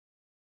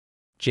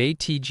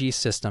JTG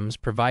Systems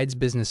provides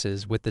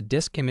businesses with the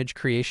disk image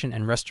creation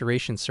and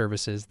restoration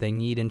services they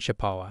need in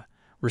Chippawa.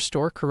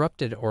 Restore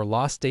corrupted or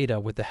lost data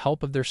with the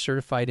help of their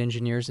certified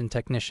engineers and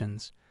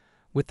technicians.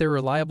 With their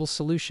reliable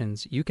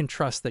solutions, you can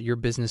trust that your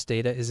business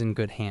data is in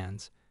good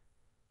hands.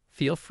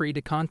 Feel free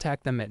to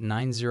contact them at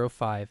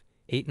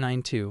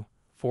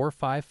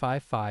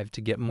 905-892-4555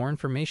 to get more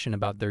information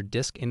about their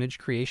disk image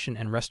creation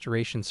and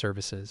restoration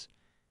services.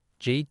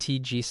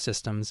 JTG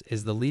Systems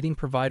is the leading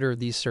provider of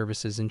these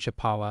services in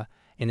Chippawa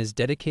and is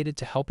dedicated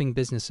to helping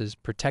businesses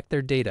protect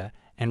their data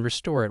and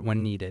restore it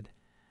when needed.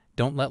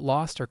 Don't let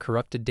lost or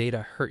corrupted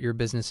data hurt your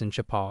business in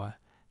Chippawa.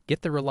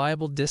 Get the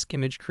reliable disk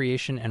image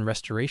creation and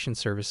restoration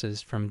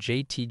services from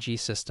JTG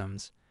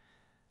Systems.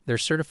 Their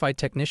certified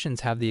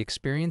technicians have the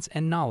experience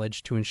and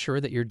knowledge to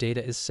ensure that your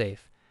data is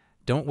safe.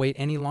 Don't wait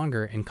any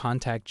longer and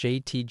contact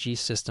JTG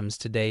Systems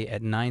today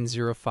at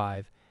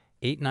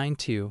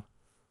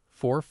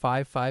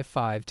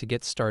 905-892-4555 to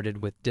get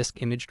started with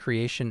disk image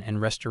creation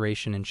and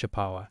restoration in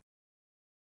Chippawa.